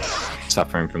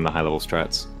 Suffering from the high-level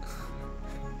strats.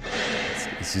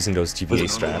 He's using those GBA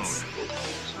strats.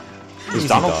 Is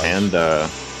Donald Hand,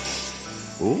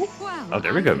 Ooh? Oh,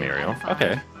 there we go, Muriel.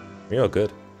 Okay. Muriel,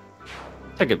 good.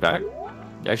 Take it back.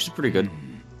 Yeah, she's pretty good.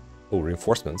 Oh,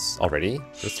 reinforcements already?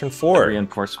 Let's turn 4.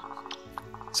 Reinforcement.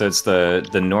 So it's the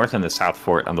north and the south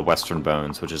fort on the western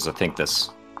bones, which is, I think,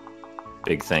 this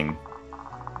big thing.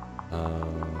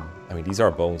 I mean, these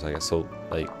are bones, I guess. So,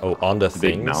 like, oh, on the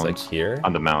things, mounds, like here?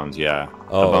 On the mounds, yeah.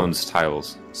 Oh. The bones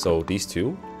tiles. So these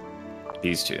two?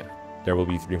 These two. There will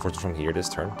be reinforcements from here this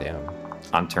turn? Damn.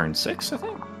 On turn 6, I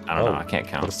think? I don't know, I can't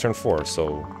count. But it's turn 4,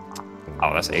 so...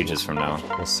 Oh, that's ages from now.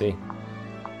 We'll see.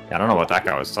 Yeah, I don't know what that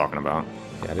guy was talking about.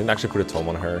 Yeah, I didn't actually put a tome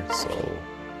on her, so...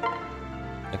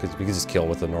 we could just kill him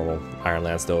with the normal Iron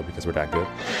Lance, though, because we're that good.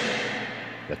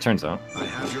 That turns out. I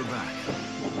have your back.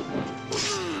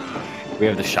 We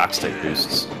have the shock stick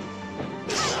boosts.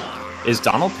 Is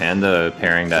Donald Pan the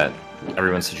pairing that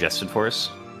everyone suggested for us?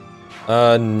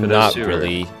 Not two,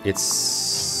 really.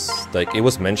 It's like it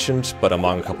was mentioned, but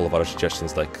among a couple of other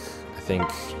suggestions, like I think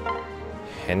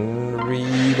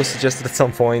Henry was suggested at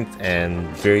some point, and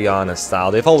Virion and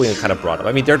Style, they've all been kind of brought up.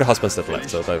 I mean, they're the husbands that left,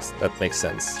 so that makes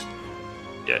sense.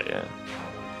 Yeah, yeah.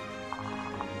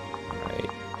 Right.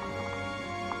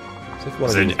 So if you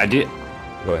want to I did.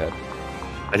 go ahead.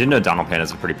 I didn't know Donald Pan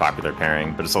is a pretty popular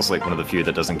pairing, but it's also like one of the few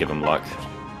that doesn't give him luck.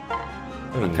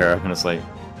 I mean, Pair up, and it's like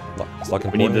it's luck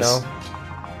we need important this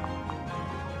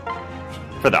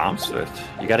now. for the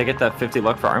Armswift. You got to get that 50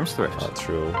 luck for Armswift.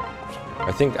 True.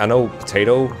 I know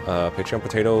Potato, Patreon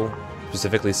Potato,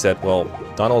 specifically said, well,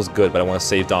 Donald's good, but I want to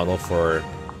save Donald for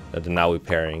the Naui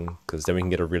pairing, because then we can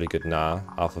get a really good Na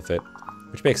off of it,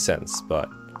 which makes sense, but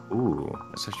Ooh,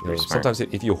 that's actually pretty smart. sometimes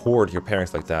if you hoard your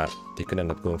pairings like that, they could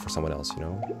end up going for someone else, you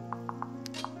know?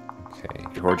 Okay.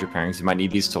 If you hoard your pairings, you might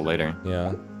need these till later.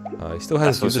 Yeah. He still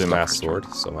hasn't used his my glass first sword,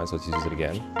 so might as well use it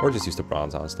again. Or just use the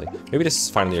bronze, honestly. Maybe this is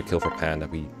finally a kill for Pan that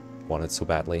we wanted so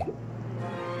badly.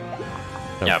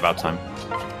 No. Yeah, about time.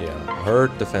 Yeah. Her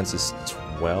defense is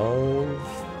 12.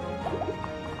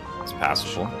 It's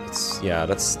passable. Yeah,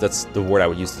 that's the word I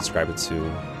would use to describe it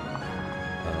to.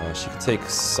 She could take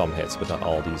some hits, but not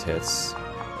all these hits.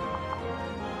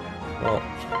 Well,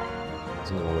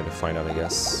 there's only one way to find out, I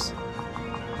guess.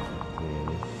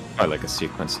 I like a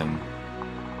sequencing.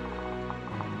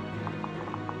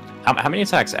 How many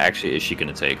attacks actually is she going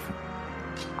to take?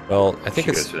 Well, I think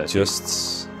She it's goes for that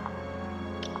just...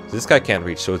 This guy can't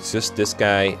reach, so it's just this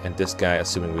guy and this guy,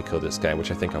 assuming we kill this guy, which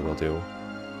I think I will do.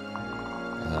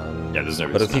 Yeah, there's no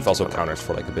But the reason thief not to also kill her. counters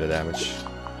for like a bit of damage.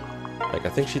 Like, I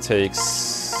think she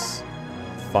takes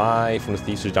 5 from the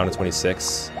thief, so she's down to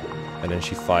 26. And then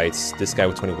she fights this guy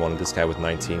with 21 and this guy with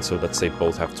 19, so let's say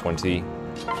both have 20.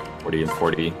 40 and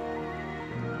 40.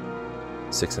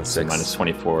 6 and 6. So minus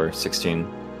 24, 16.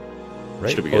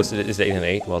 Right? Should be Oh, good. is it 8 and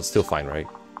 8? Well, it's still fine, right?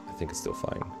 I think it's still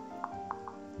fine.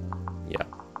 Yeah.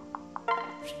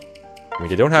 I mean,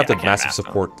 they don't have Yeah, I the can't massive math them.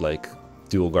 support, like,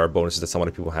 dual guard bonuses that some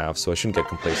other people have, so I shouldn't get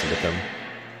complacent with them.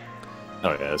 Oh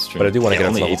yeah, that's true. But I do want to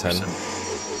Yeah, get up to only level 10.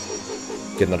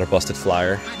 8%. Get another busted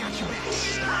flyer.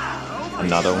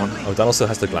 Another one. Oh, Donald still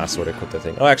has the glass sword equipped, I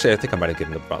think. Oh, actually, I think I might have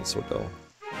given the bronze sword, though.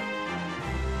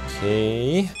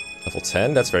 Okay. Level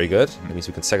 10, that's very good. That means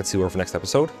we can second seal over next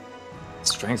episode.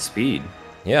 Strength, speed.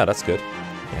 Yeah, that's good.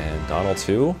 And Donald,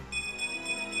 too.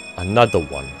 Another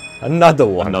one. Another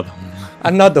one. Another.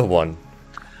 Another one.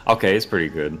 Okay, it's pretty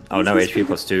good. Oh no, HP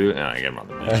plus 2. I get him on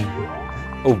the bench.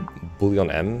 Oh,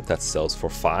 Bullion M, that sells for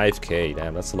 5k.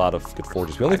 Damn, that's a lot of good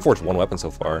forges. We only forged one weapon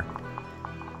so far.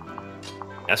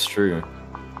 That's true.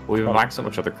 We've been buying so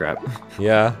much other crap.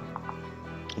 Yeah.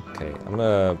 Okay, I'm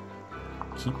gonna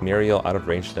keep Muriel out of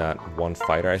range of that one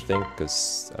fighter, I think,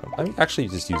 because I mean, actually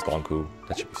just use Lonku.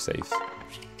 That should be safe.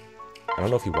 I don't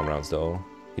know if he one rounds though.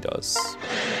 He does.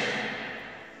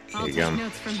 I'll you take go.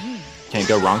 notes from here. Can't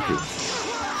go wrong. Coup.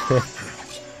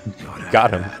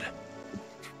 Got him.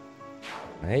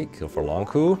 Right, kill for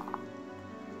Lonku.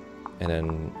 And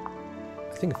then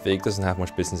I think Vig doesn't have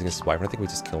much business against his wife. I think we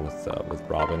just kill him with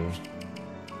Robin.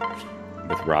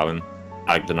 With Robin.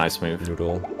 I like the nice move.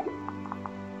 Noodle.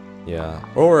 Yeah.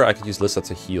 Or I could use Lissa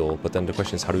to heal, but then the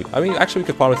question is how do we... I mean, actually we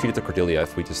could probably feed it to Cordelia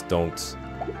if we just don't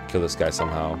kill this guy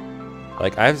somehow.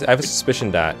 Like, I have a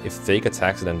suspicion that if Fake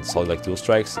attacks and then solid like dual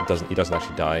strikes, he doesn't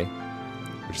actually die.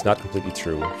 Which is not completely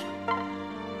true.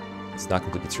 It's not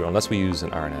completely true, unless we use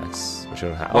an Iron Axe, which I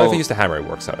don't have. Well, if we use the hammer, it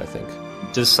works out, I think.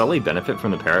 Does Sully benefit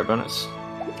from the parrot bonus?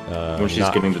 When she's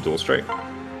getting the dual strike?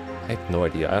 I have no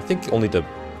idea. I think only the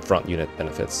front unit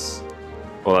benefits.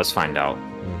 Well, let's find out.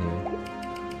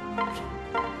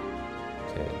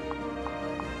 Okay.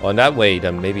 Well, in that way,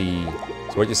 then maybe...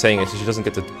 So what you're saying is if she doesn't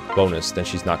get the bonus, then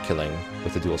she's not killing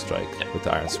with the dual strike, with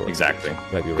the Iron Sword. Exactly.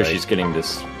 Might be Because right. she's getting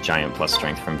this giant plus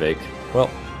strength from Vig. Well,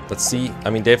 let's see. I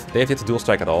mean, they have yet to dual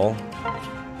strike at all.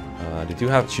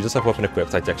 She does have weapon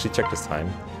equipped. I actually checked this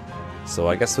time. So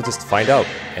I guess we'll just find out.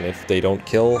 And if they don't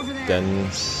kill, then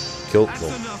kill.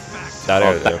 Well,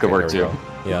 that could work there we too.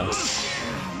 go. Yeah.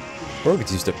 Or we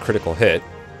could use the critical hit.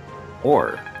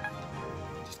 Or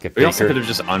Just get we also Baker. could have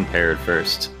just unpaired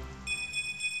first.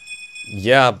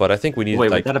 Yeah, but I think we need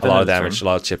Wait, like would that have a been lot of on damage, turn?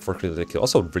 a lot of chip for critical kill.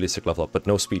 Also, really sick level up, but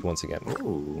no speed once again.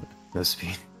 Ooh, no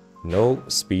speed. No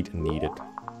speed needed.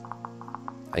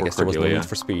 I Or guess there was no Cordelia. need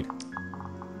for speed.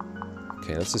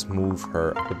 Okay, let's just move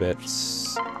her up a bit.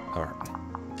 Or,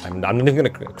 I'm not even gonna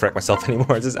correct myself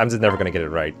anymore. I'm just never gonna get it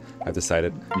right. I've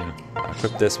decided. Yeah.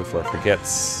 Equip this before I forget.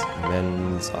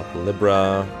 Men's up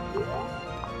Libra.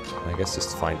 I guess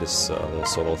just find this little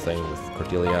solo thing with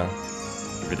Cordelia.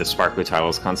 For the Sparkly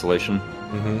Tiles constellation.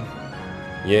 Mm-hmm.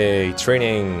 Yay,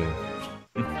 training.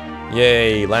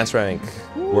 Yay, lance rank.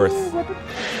 Worth.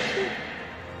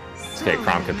 Okay,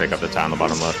 Crom can pick up the town on the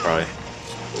bottom left, probably.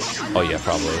 Oh yeah,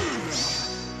 probably.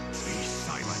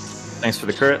 Thanks for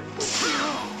the crit.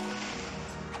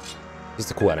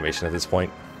 Just a cool animation at this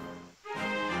point.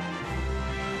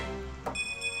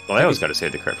 Well, I always got to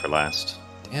save the crit for last.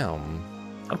 Damn.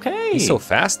 Okay. He's so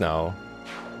fast now.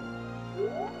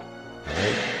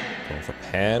 Alright, going for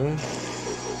Pan.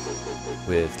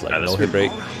 With like no hit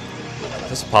break.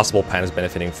 Is it possible Pan is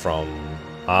benefiting from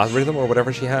odd rhythm or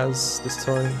whatever she has this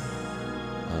turn?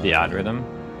 The odd rhythm?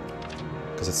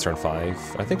 Because it's turn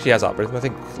 5. I think she has odd rhythm. I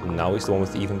think now he's the one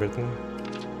with the even rhythm.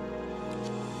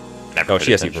 Never Oh,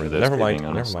 she has paid even attention rhythm. to Never this, mind.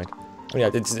 being Never honest. mind. Oh, yeah,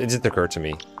 it did occur to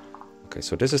me. Okay,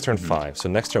 so this is turn 5. So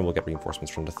next turn we'll get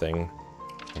reinforcements from the thing.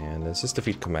 And let's just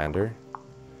defeat Commander.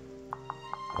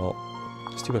 Well,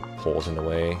 stupid pole's in the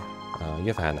way. You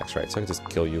have a hand next, right? So I can just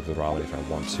kill you with Robin if I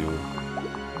want to.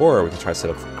 Or we can try to set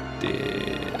up...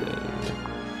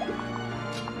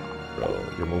 Bro,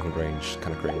 your movement range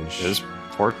kind of cringe. It is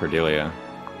poor Cordelia.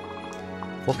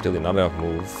 Poor Cordelia, not enough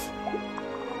move.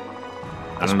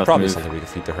 There's enough probably move. something we can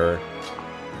feed to her.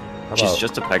 How She's about...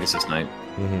 just a Pegasus Knight.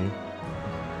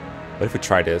 What if we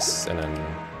try this and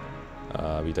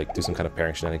then we like do some kind of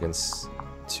pairing shenanigans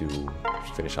to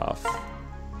finish off?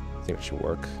 I think that should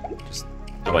work. Just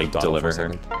To, like, dawdle for a deliver her.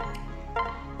 second.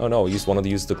 Oh no, we wanted to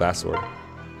use the glass sword.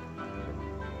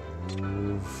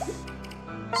 Move.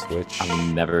 Switch. I'll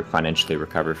never financially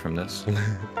recover from this.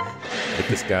 Hit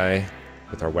this guy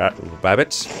with our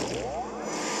rabbit.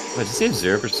 Wait, does he have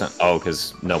 0%? Oh,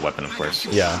 because no weapon, of course.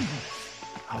 Yeah.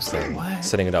 I was like, what?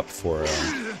 Setting it up for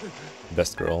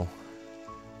best girl.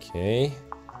 Okay.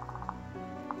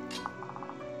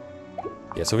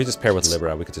 Yeah, so if we just pair with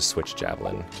Libra, we could just switch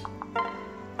Javelin.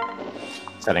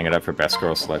 Setting it up for best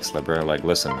girl selects Libra. Like,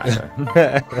 listen, Mekkah.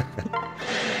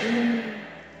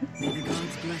 May the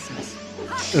gods bless us.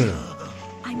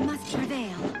 I must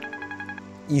prevail.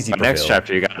 Easy. But next prevail.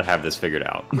 chapter, you gotta have this figured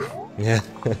out. Yeah.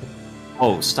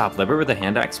 Oh, stop. Libra with a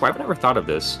hand axe? Why have I never thought of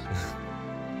this?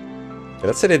 Yeah,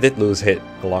 let's say they did lose hit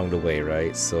along the way,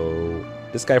 right? So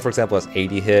this guy, for example, has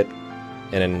 80 hit,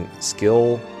 and then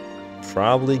skill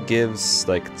probably gives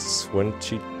like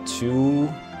 22.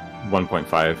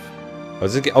 1.5. Oh,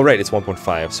 oh right, it's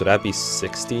 1.5, so that'd be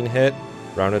 16 hit,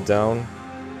 rounded down.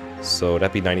 So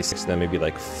that'd be 96, and then maybe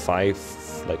like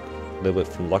 5, like a little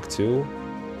bit from luck too.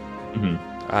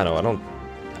 I don't know.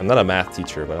 I'm not a math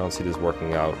teacher, but I don't see this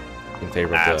working out in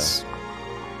favor of That's...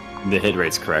 The hit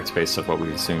rate's correct based on what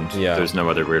we assumed. Yeah. There's no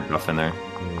other weird buff in there.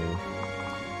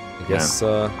 I guess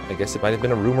it might have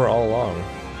been a rumor all along.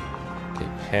 Okay,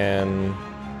 Pan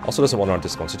also doesn't want to run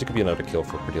this one, so it could be another kill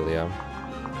for Cordelia.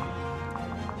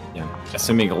 Yeah.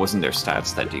 Assuming it wasn't their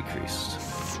stats that decreased.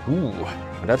 Ooh,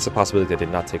 that's a possibility I did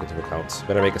not take into account.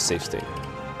 Better make a safe state.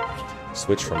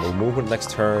 Switch from movement next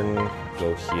turn,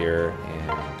 go here,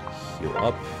 and heal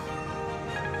up.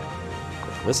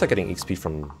 This is like getting XP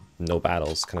from no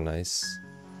battles, kind of nice.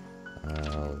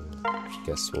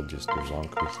 Guess we'll just do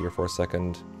Zonku here for a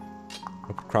second.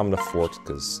 I'll put Crom in the fort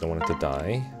because I don't want it to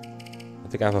die. I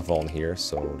think I have a Vuln here,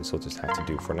 so this will just have to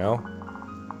do for now.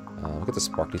 Look at the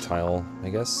sparkly tile, I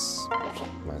guess.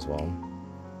 Might as well.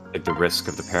 Like the risk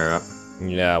of the pair up.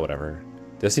 Yeah, whatever.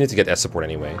 They just need to get S support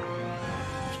anyway.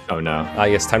 Oh no. Ah,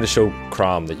 yes, time to show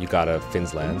Crom that you got a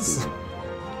Finn's Lance.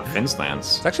 A Finn's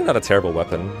Lance. It's actually not a terrible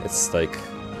weapon. It's like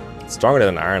it's stronger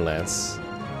than an Iron Lance,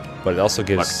 but it also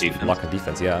gives luck and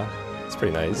defense. Yeah, it's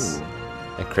pretty nice. Ooh.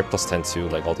 And crit plus 10 too,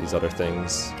 like all these other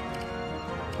things.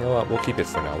 You know what? We'll keep it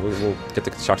for now. We'll get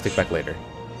the shock stick back later.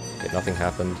 Okay, nothing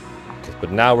happened. Okay,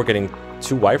 but now we're getting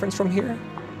 2 wyverns from here.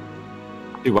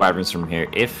 2 wyverns from here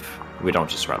if we don't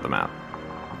just route them out.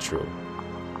 True.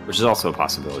 Which is also a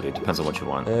possibility. It depends on what you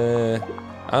want. I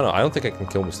don't know. I don't think I can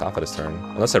kill Mustafa this turn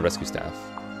unless I rescue Staff.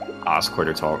 It's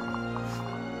quarter talk.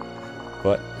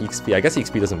 But EXP, I guess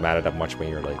EXP doesn't matter that much when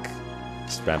you're like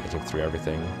just rampaging through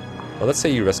everything. Well, let's say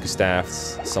you rescue Staff,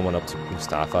 someone up to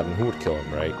Mustafa, and who would kill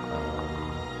him, right?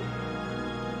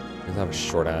 He'd have a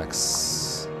short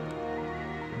axe.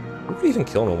 Who could even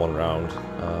kill him in 1 round?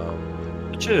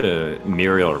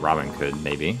 Muriel or Robin could,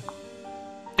 maybe.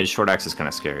 His short axe is kind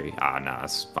of scary. No,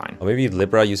 that's fine. Or maybe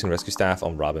Libra using Rescue Staff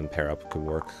on Robin pair up could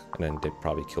work, and then they'd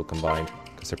probably kill combined,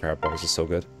 because their pair up bonus is so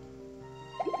good.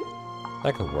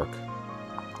 That could work.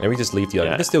 And we just leave the other.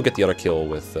 Yeah. We can still get the other kill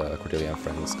with Cordelia and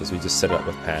friends, because we just set it up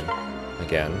with Pan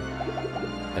again,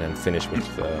 and then finish with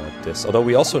this. Although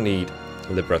we also need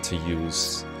Libra to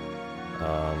use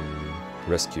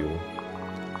Rescue.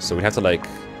 So we have to like...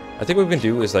 I think what we can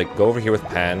do is like go over here with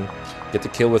Pan, get the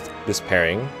kill with this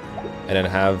pairing, and then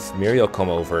have Muriel come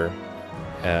over,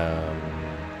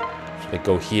 like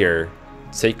go here,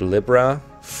 take Libra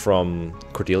from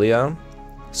Cordelia,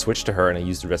 switch to her, and I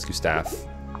use the rescue staff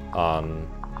on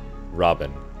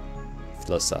Robin,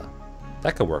 Felissa.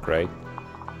 That could work, right?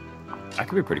 That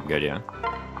could be pretty good, yeah.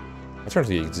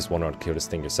 Alternatively, you just want to kill this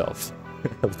thing yourself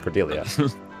with Cordelia.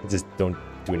 Just don't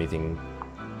do anything.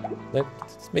 That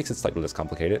makes it slightly less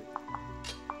complicated.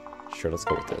 Sure, let's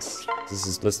go with this.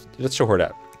 Let's show her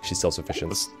that she's self-sufficient.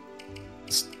 Let's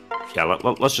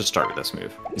just start with this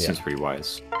move. It seems pretty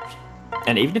wise.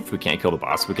 And even if we can't kill the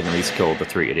boss, we can at least kill the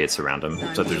 3 idiots around him,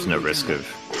 so there's no risk of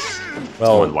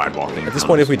someone wide walking. At this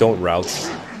point, if we don't route,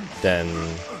 then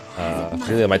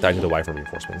really I might die to the Wyvern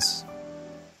reinforcements.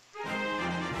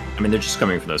 I mean, they're just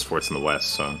coming from those forts in the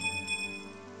west, so... Yeah,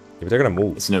 but they're gonna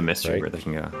move. It's no mystery right? where they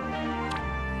can go.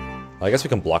 Well, I guess we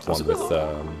can block one with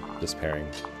this pairing.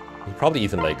 We could probably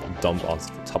even like dump on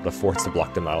top of the forts to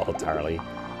block them out entirely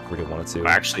if we really wanted to.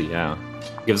 Actually, yeah.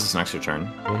 Gives us an extra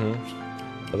turn.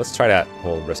 But let's try that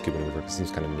whole rescue maneuver because it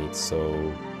seems kind of neat. So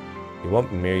we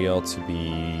want Muriel to be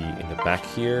in the back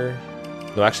here.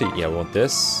 No, actually, yeah, we want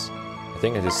this. I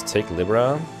think I just take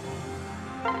Libra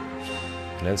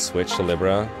and then switch to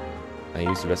Libra. I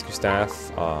use the rescue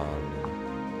staff on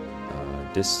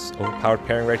this overpowered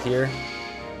pairing right here.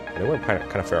 They went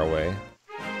kind of far away.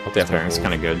 Hope they have pairing's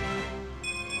kind of good.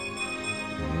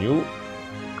 New.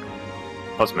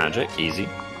 Plus magic, easy.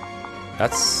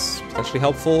 That's potentially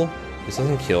helpful. This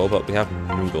doesn't kill, but we have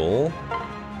Noodle.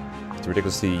 It's a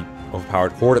ridiculously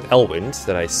overpowered Horde of Elwind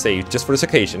that I saved just for this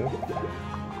occasion.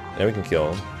 Then we can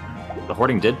kill. The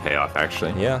hoarding did pay off,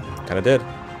 actually. Yeah, kind of did.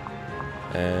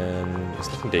 And there's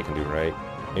nothing they can do, right?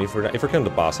 I mean, if we're killing the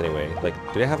boss anyway, like,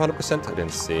 do they have 100%? I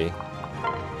didn't see.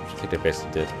 I think they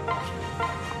basically did.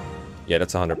 Yeah,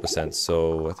 that's 100%.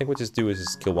 So I think what we just do is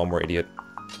just kill one more idiot.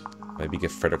 Maybe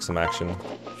give Frederick some action.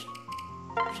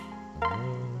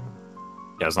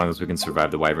 Yeah, as long as we can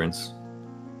survive the wyverns.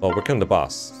 Well, we're killing the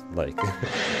boss. Like,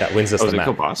 that wins us the map. Is it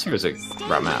kill boss or is it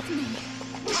route map?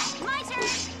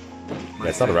 Yeah,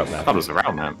 it's not a route map. I thought it was a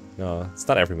route map. No, it's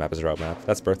not every map is a route map.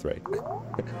 That's Birthright. Oh.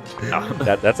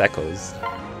 That's Echoes.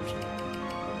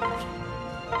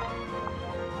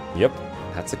 Yep,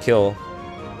 that's a kill.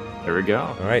 There we go.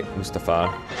 Alright,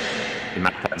 Mustafa. The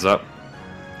map heads up.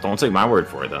 Don't take my word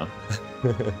for it, though.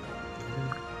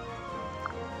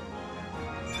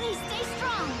 Please stay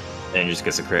strong. And he just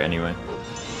gets a crit anyway.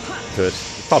 Good.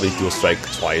 Probably dual strike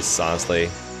twice, honestly.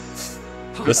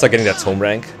 Just like getting that tome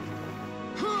rank.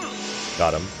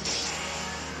 Got him.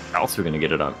 How else are we gonna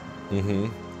get it up? Mm-hmm.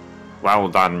 Well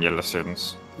done, yellow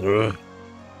students. Oh,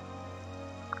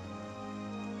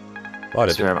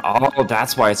 oh,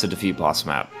 that's why it's a defeat boss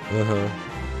map.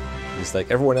 He's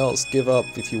like, everyone else, give up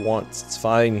if you want. It's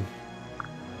fine.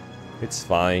 It's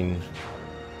fine.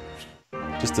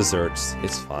 Just desserts.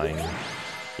 It's fine.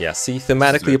 Yeah, see,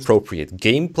 thematically appropriate.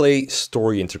 Gameplay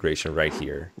story integration right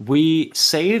here. We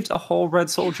saved a whole red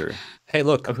soldier. Hey,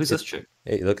 look. Oh, who's this chick?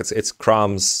 Hey, look, it's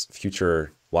Crom's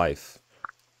future wife.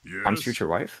 Yes. Crom's future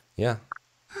wife? Yeah.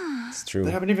 It's true.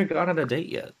 They haven't even gone on a date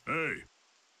yet. Hey.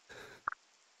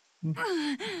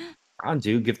 Come on,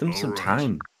 dude, give them some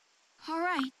time. All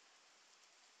right.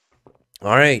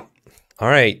 Alright.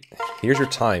 Alright. Here's your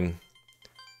time.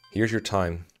 Here's your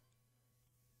time.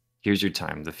 Here's your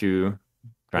time. The few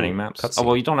grinding maps. Cutscene. Oh,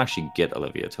 well, you don't actually get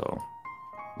Olivia till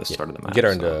the start of the map. Get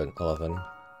her into 11.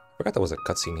 I forgot there was a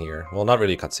cutscene here. Well, not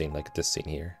really a cutscene, like this scene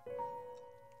here.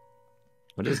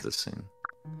 What is this scene?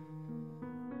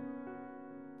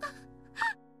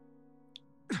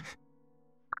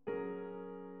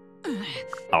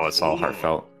 Oh, it's all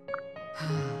heartfelt.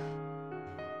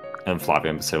 And Flavia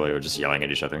and Basilio are just yelling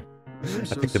at each other.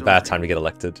 I picked a bad time to get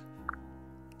elected.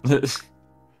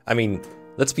 I mean,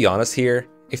 let's be honest here.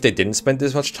 If they didn't spend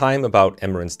this much time about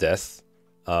Emeren's death,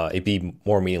 it'd be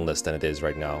more meaningless than it is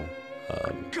right now.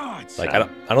 Like, I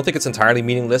don't think it's entirely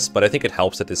meaningless, but I think it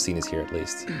helps that this scene is here at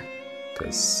least.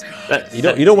 Because you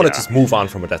don't want to just move on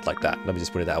from a death like that. Let me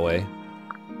just put it that way.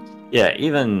 Yeah,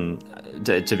 even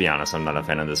to be honest, I'm not a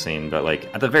fan of the scene, but like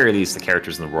at the very least, the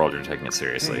characters in the world are taking it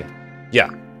seriously. Yeah,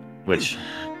 which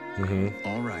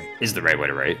All right. is the right way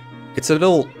to write. It's a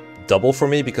little double for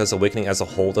me because Awakening as a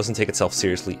whole doesn't take itself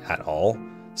seriously at all.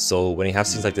 So when you have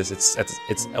scenes like this,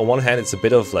 it's on one hand it's a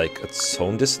bit of like a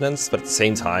tone dissonance, but at the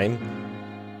same time,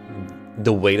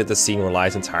 the way that the scene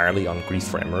relies entirely on grief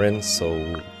for Emeren, so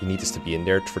you need this to be in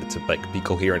there for it to like be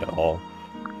coherent at all.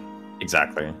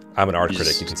 Exactly. I'm an art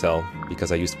critic, you can tell,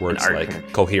 because I used words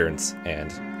like coherence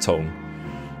and tone.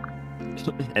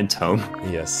 And tone.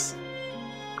 Yes.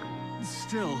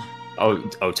 Still, Oh,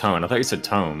 tone. I thought you said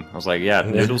tome. I was like, yeah,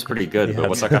 noodle's pretty good, Yeah. but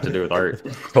what's that got to do with art?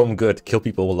 Home good. Kill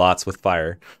people with lots with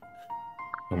fire.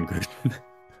 I'm good.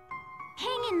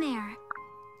 Hang in there.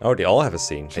 Oh, they all have a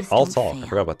scene. They Just all don't talk. I fail.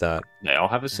 forgot about that. They all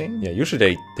have a scene? Yeah, usually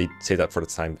they say that for the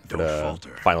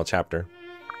falter. final chapter.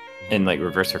 In like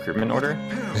reverse recruitment order?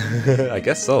 I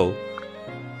guess so.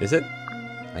 Is it?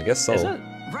 I guess so. Is it?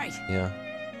 Right. Yeah.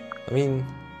 I mean,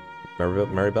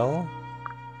 Maribel?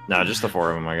 No, just the 4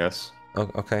 of them, I guess. Oh,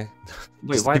 okay.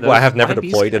 Wait, Just why people I those? have never Why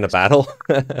these deployed in a guys? battle.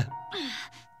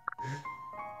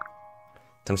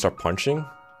 Time to start punching?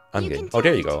 I'm You good. can Oh,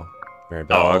 there do you it. go. Maribel.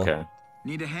 Oh, okay.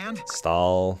 Need a hand?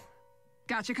 Stahl.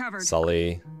 Got you covered.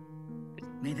 Sully.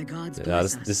 May the gods Yeah,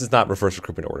 bless this us. is not reverse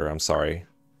recruitment order. I'm sorry.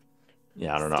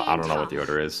 Yeah, I don't know. I don't know what the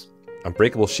order is.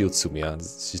 Unbreakable Shield Sumiya.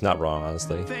 She's not wrong,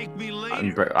 honestly. Thank me later.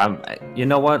 You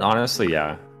know what? Honestly,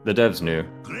 yeah. The devs knew.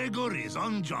 Gregor is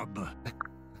on job.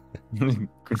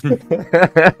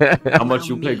 How much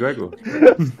you play Gregor?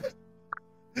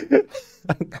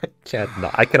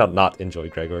 I cannot not enjoy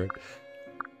Gregor.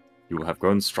 You have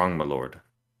grown strong, my lord.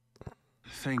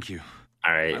 Thank you.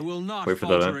 All I right. will not Wait for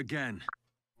falter again.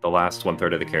 the last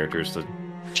 1/3 of the characters to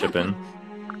chip in.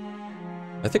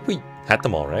 I think we had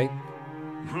them all, right?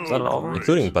 Is that all?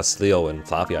 Including Basilio and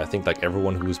Flavia. I think like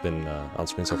everyone who's been on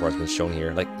screen so far has been shown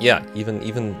here. Like, yeah,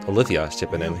 even Olivia is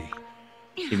chipping in. Really?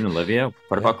 Even Olivia?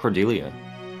 What about Cordelia?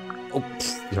 Oh,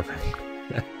 you're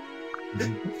right.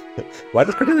 Why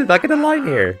does Cordelia not get a line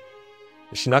here?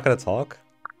 Is she not gonna talk?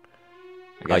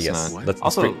 I guess Yes. not. Let's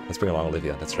Also, bring along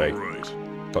Olivia. That's right. Right.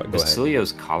 Go ahead.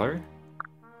 Basilio's collar?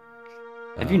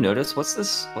 Have you noticed? What's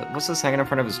this hanging in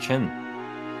front of his chin?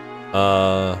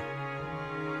 I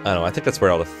don't know. I think that's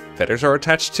where all the feathers are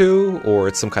attached to, or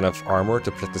it's some kind of armor to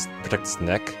protect his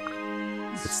neck.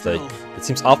 It's like it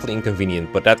seems awfully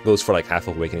inconvenient, but that goes for like half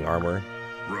of Awakening armor.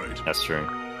 Right. That's true.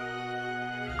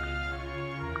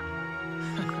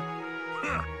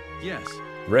 Yes.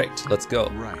 Right. Let's go.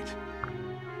 Right.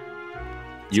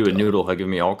 You and Noodle have given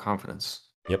me all confidence.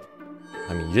 Yep.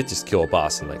 I mean, you did just kill a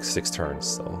boss in like 6 turns,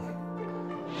 so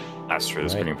That's true.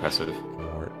 That's Right. pretty impressive.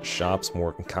 more shops,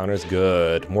 more encounters.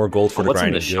 Good. More gold for Oh, the what's in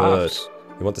grind. the Good. shops?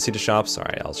 You want to see the shops? All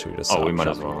right, I'll show you the Oh, we might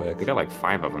shop as real well. quick. We got like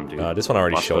 5 of them, dude. This one I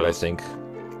already Lost showed, I those. think.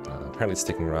 Apparently it's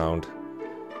sticking around.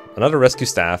 Another rescue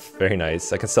staff, very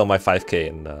nice. I can sell my 5k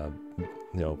and,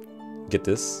 get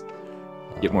this.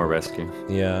 Get more rescue.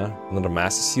 Yeah, another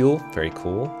Master Seal, very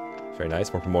cool. Very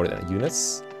nice, more promoted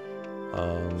units.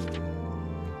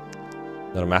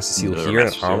 Another Master Seal Another here, an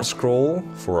Master Arm Seal. Scroll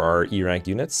for our E-rank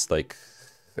units. Like,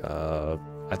 I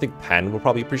think Pan will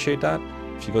probably appreciate that.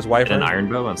 If she goes And Wyvern. an iron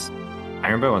bow on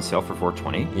sale for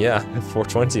 420. Yeah,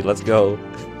 420, let's go.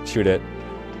 Shoot it.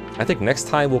 I think next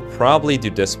time we'll probably do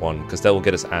this one, because that will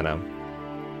get us Anna.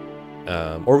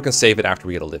 Or we can save it after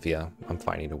we get Olivia. I'm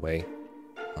fine either way.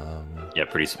 Yeah,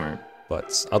 pretty smart.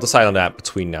 But I'll decide on that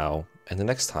between now and the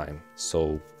next time.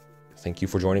 So thank you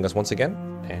for joining us once again,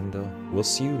 and we'll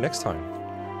see you next time.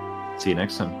 See you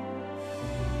next time.